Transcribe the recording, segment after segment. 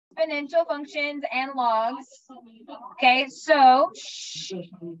exponential functions and logs. Okay, so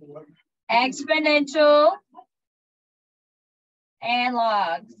exponential and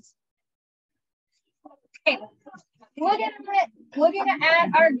logs. Okay, looking at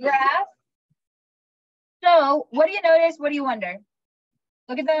our graph. So what do you notice? What do you wonder?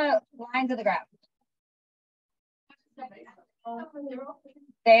 Look at the lines of the graph.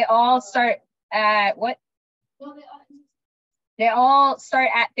 They all start at what? They all start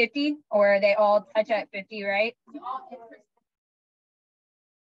at 50, or they all touch at 50, right?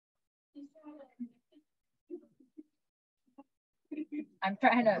 I'm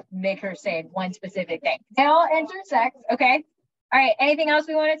trying to make her say one specific thing. They all intersect, okay? All right, anything else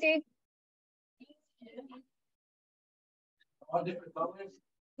we want to see? All different colors.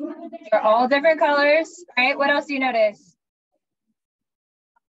 They're all different colors. All right, what else do you notice?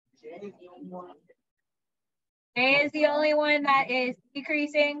 J is the only one that is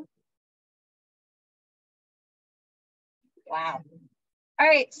decreasing. Wow. All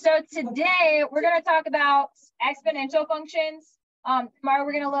right, so today we're going to talk about exponential functions. Tomorrow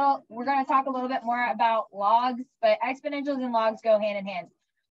we're gonna talk a little bit more about logs, but exponentials and logs go hand in hand.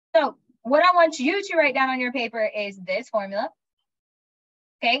 So what I want you to write down on your paper is this formula.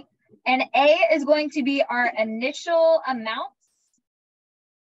 Okay, and A is going to be our initial amounts,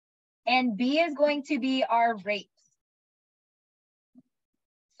 and B is going to be our rates.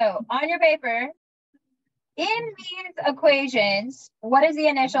 So on your paper, in these equations, what is the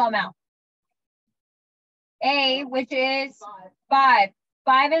initial amount? A, which is 5.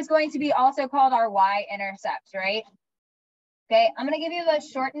 5 is going to be also called our y-intercepts, right? Okay, I'm going to give you the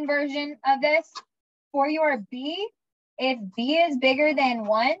shortened version of this. For your B, if B is bigger than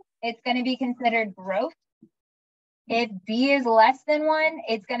 1, it's going to be considered growth. If B is less than 1,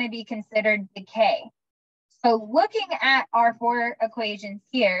 it's going to be considered decay. So looking at our 4 equations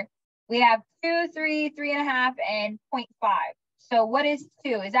here, we have 2, 3, 3.5, and 0.5. So what is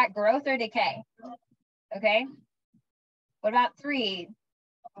 2? Is that growth or decay? Okay. What about 3?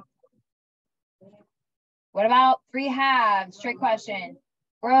 What about 3/2? Trick question.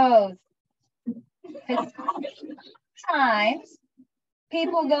 Growth. Because sometimes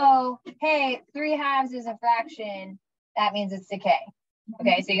people go, hey, 3/2 is a fraction. That means it's decay.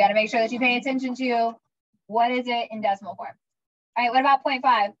 Okay, so you got to make sure that you pay attention to what is it in decimal form. All right, what about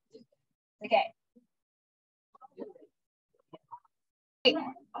 0.5? Decay.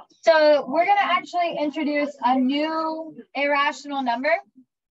 So we're going to actually introduce a new irrational number.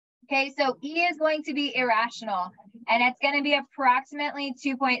 Okay, so E is going to be irrational, and it's going to be approximately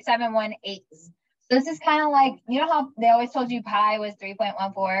 2.718. So this is kind of like, you know how they always told you pi was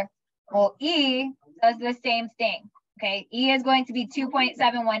 3.14? Well, E does the same thing. Okay, E is going to be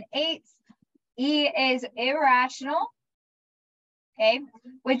 2.718. E is irrational, okay,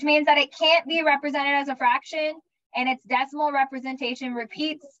 which means that it can't be represented as a fraction, and its decimal representation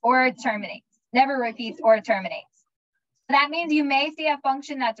repeats or terminates, never repeats or terminates. So that means you may see a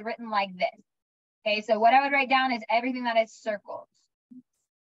function that's written like this. Okay, so what I would write down is everything that is circled.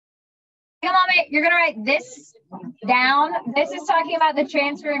 Take a moment, you're gonna write this down. This is talking about the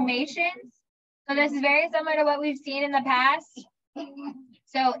transformations. So this is very similar to what we've seen in the past.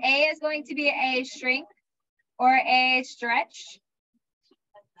 So A is going to be a shrink or a stretch.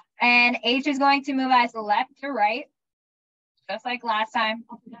 And H is going to move us left to right, just like last time.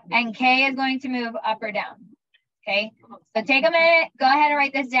 And K is going to move up or down. Okay, so take a minute, go ahead and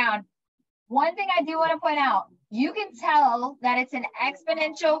write this down. One thing I do want to point out, you can tell that it's an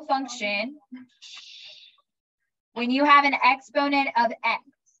exponential function when you have an exponent of x.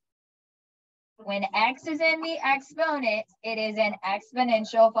 When x is in the exponent, it is an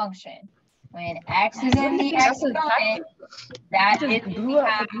exponential function. When x is in the exponent, that is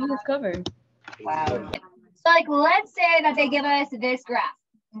the cover. Wow. So like, let's say that they give us this graph,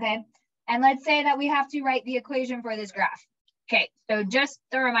 okay? And let's say that we have to write the equation for this graph. Okay, so just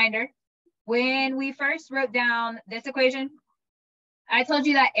a reminder, when we first wrote down this equation, I told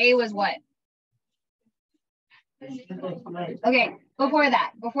you that A was what? Okay, before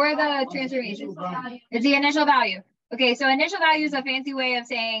that, before the transformation, it's the initial value. Okay, so initial value is a fancy way of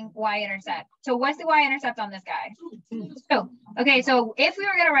saying y-intercept. So what's the y-intercept on this guy? So, okay, so if we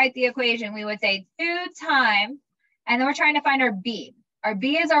were going to write the equation, we would say 2 times, and then we're trying to find our B. Our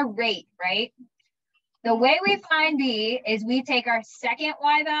B is our rate, right? The way we find B is we take our second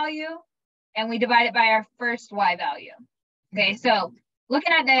y value and we divide it by our first y value. Okay, so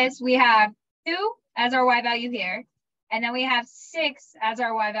looking at this, we have 2 as our y value here, and then we have 6 as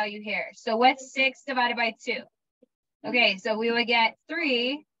our y value here. So what's 6 divided by 2? Okay, so we would get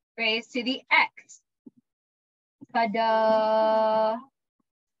 3 raised to the x. Ta-da!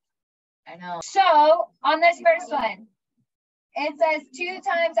 I know. So on this first one, it says 2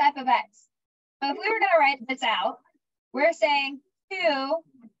 times f of x. So if we were going to write this out, we're saying 2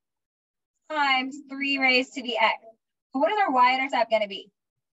 times 3 raised to the x. So what is our y-intercept going to be?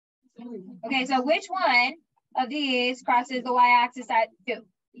 Okay, so which one of these crosses the y-axis at 2?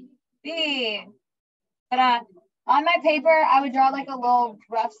 B. But on my paper, I would draw like a little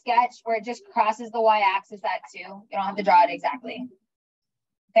rough sketch where it just crosses the y-axis at 2. You don't have to draw it exactly.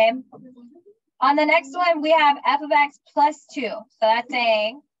 Okay. On the next one, we have f of x plus 2. So that's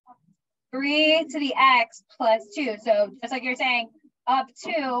saying 3 to the x plus 2. So just like you're saying, up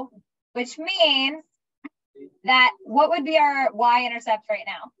 2, which means that what would be our y-intercept right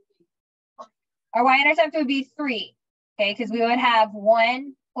now? Our y-intercept would be 3, okay, because we would have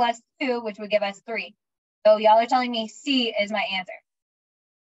 1 plus 2, which would give us 3. So y'all are telling me C is my answer.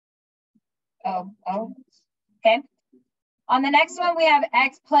 Oh, okay. On the next one, we have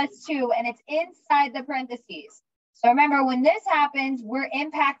x plus 2, and it's inside the parentheses. So remember, when this happens, we're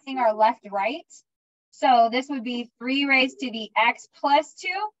impacting our left, right. So this would be 3 raised to the x plus 2,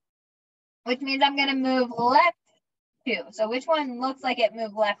 which means I'm going to move left 2. So which one looks like it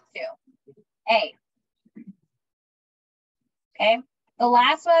moved left 2? A. Okay. The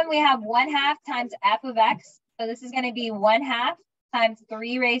last one, we have 1/2 times f of x. So this is going to be 1/2 times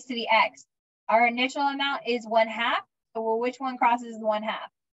 3 raised to the x. Our initial amount is 1/2. So which one crosses the 1/2?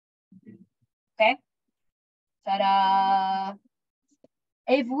 Okay. Ta-da.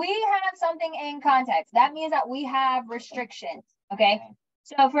 If we have something in context, that means that we have restrictions. Okay.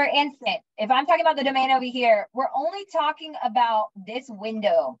 So for instance, if I'm talking about the domain over here, we're only talking about this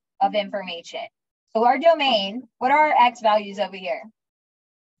window of information. So our domain, what are our x values over here?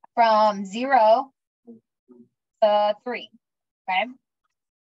 From 0 to 3. Okay.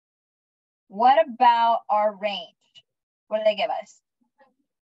 What about our range? What do they give us?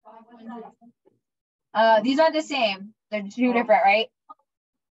 These aren't the same. They're 2 different, right?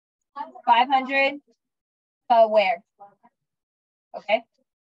 500 to where? Okay.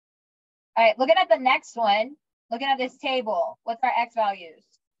 All right, looking at the next one, looking at this table, what's our x values?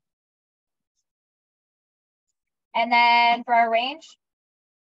 And then for our range?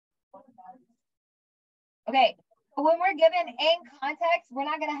 Okay, but when we're given in context, we're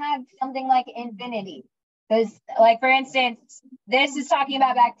not going to have something like infinity. Because, like, for instance, this is talking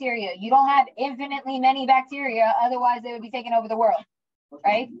about bacteria. You don't have infinitely many bacteria, otherwise they would be taking over the world,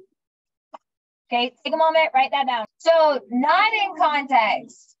 right? Okay, take a moment, write that down. So, not in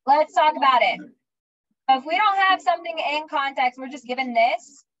context. Let's talk about it. If we don't have something in context, we're just given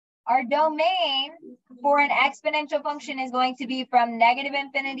this. Our domain for an exponential function is going to be from negative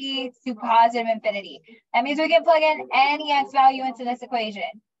infinity to positive infinity. That means we can plug in any x value into this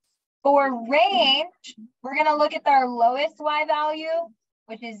equation. For range, we're going to look at our lowest y value,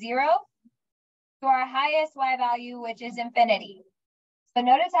 which is 0, to our highest y value, which is infinity. So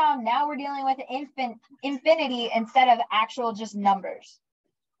notice how now we're dealing with infinity instead of actual just numbers.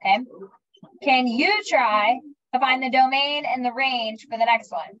 Okay. Can you try to find the domain and the range for the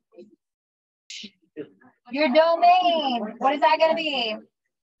next one? Your domain, what is that going to be?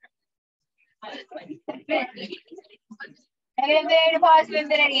 Negative infinity to positive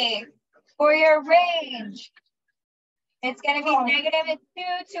infinity. For your range, it's going to be negative 2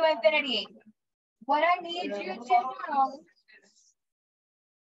 to infinity. What I need you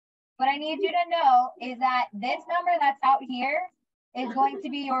to know is that this number that's out here is going to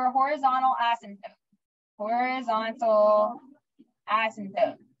be your horizontal asymptote. Horizontal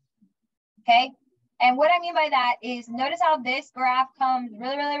asymptote. Okay? And what I mean by that is notice how this graph comes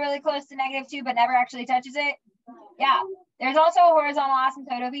really close to -2, but never actually touches it. Yeah. There's also a horizontal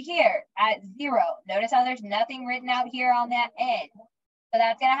asymptote over here at 0. Notice how there's nothing written out here on that end. So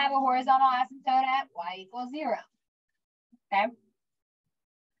that's going to have a horizontal asymptote at y equals 0. Okay?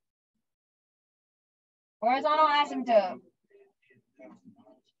 Horizontal asymptote.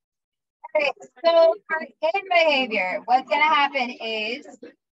 Okay, so for in behavior, what's going to happen is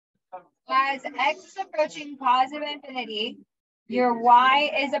as x is approaching positive infinity, your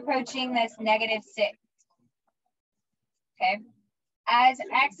y is approaching this -6. Okay. As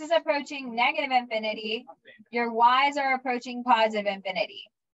x is approaching negative infinity, your y's are approaching positive infinity.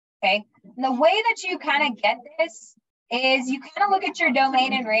 Okay. And the way that you kind of get this is you kind of look at your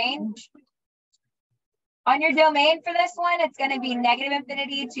domain and range. On your domain for this one, it's going to be negative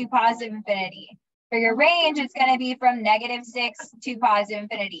infinity to positive infinity. For your range, it's going to be from -6 to positive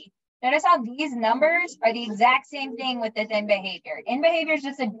infinity. Notice how these numbers are the exact same thing with this in behavior. In behavior is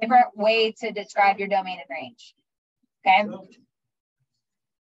just a different way to describe your domain and range. Okay.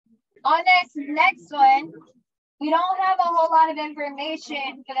 On this next one, We don't have a whole lot of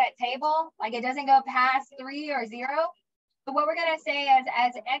information for that table. Like it doesn't go past 3 or 0. But what we're going to say is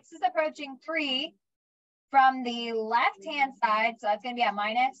as x is approaching 3 from the left-hand side, so that's going to be a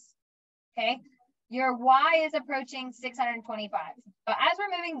minus, okay? Your y is approaching 625. So as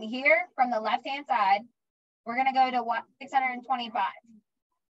we're moving here from the left-hand side, we're going to go to 625.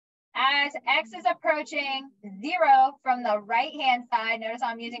 As x is approaching 0 from the right-hand side, notice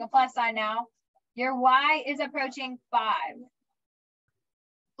I'm using a plus sign now, your y is approaching 5.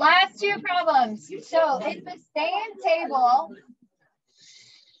 Last two problems. So it's the same table.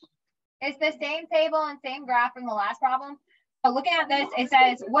 It's the same table and same graph from the last problem. So looking at this, it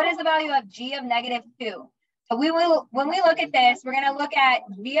says, what is the value of g of -2? So when we look at this, we're going to look at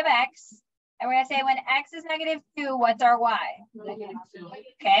v of x, and we're going to say when x is -2, what's our y?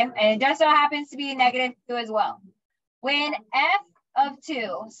 Okay, and it just so happens to be -2 as well. When f of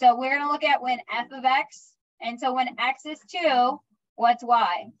 2, so we're going to look at when f of x, and so when x is 2, what's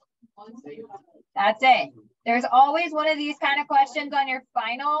y? That's it. There's always one of these kind of questions on your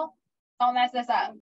final. Don't mess this up.